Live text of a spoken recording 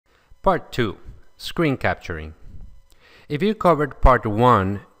Part 2. Screen capturing. If you covered part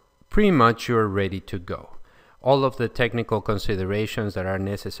 1, pretty much you're ready to go. All of the technical considerations that are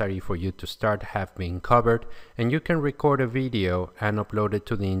necessary for you to start have been covered, and you can record a video and upload it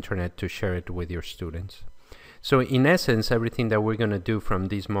to the internet to share it with your students. So in essence, everything that we're going to do from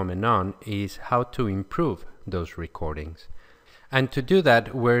this moment on is how to improve those recordings. And to do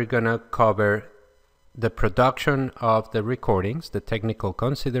that, we're going to cover the production of the recordings, the technical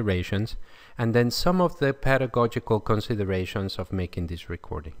considerations, and then some of the pedagogical considerations of making these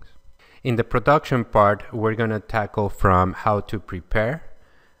recordings. In the production part, we're going to tackle from how to prepare,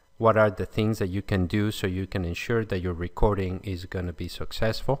 what are the things that you can do so you can ensure that your recording is going to be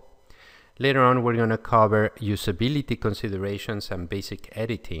successful. Later on, we're going to cover usability considerations and basic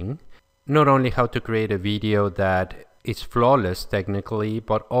editing, not only how to create a video that is flawless technically,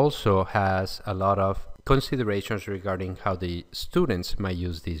 but also has a lot of considerations regarding how the students might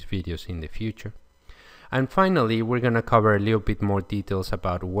use these videos in the future. And finally, we're going to cover a little bit more details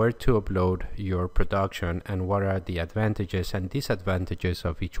about where to upload your production and what are the advantages and disadvantages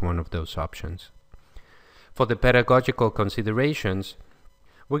of each one of those options. For the pedagogical considerations,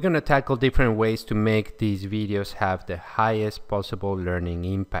 we're going to tackle different ways to make these videos have the highest possible learning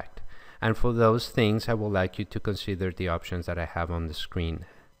impact. And for those things, I would like you to consider the options that I have on the screen.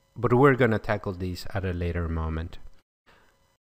 But we're going to tackle these at a later moment.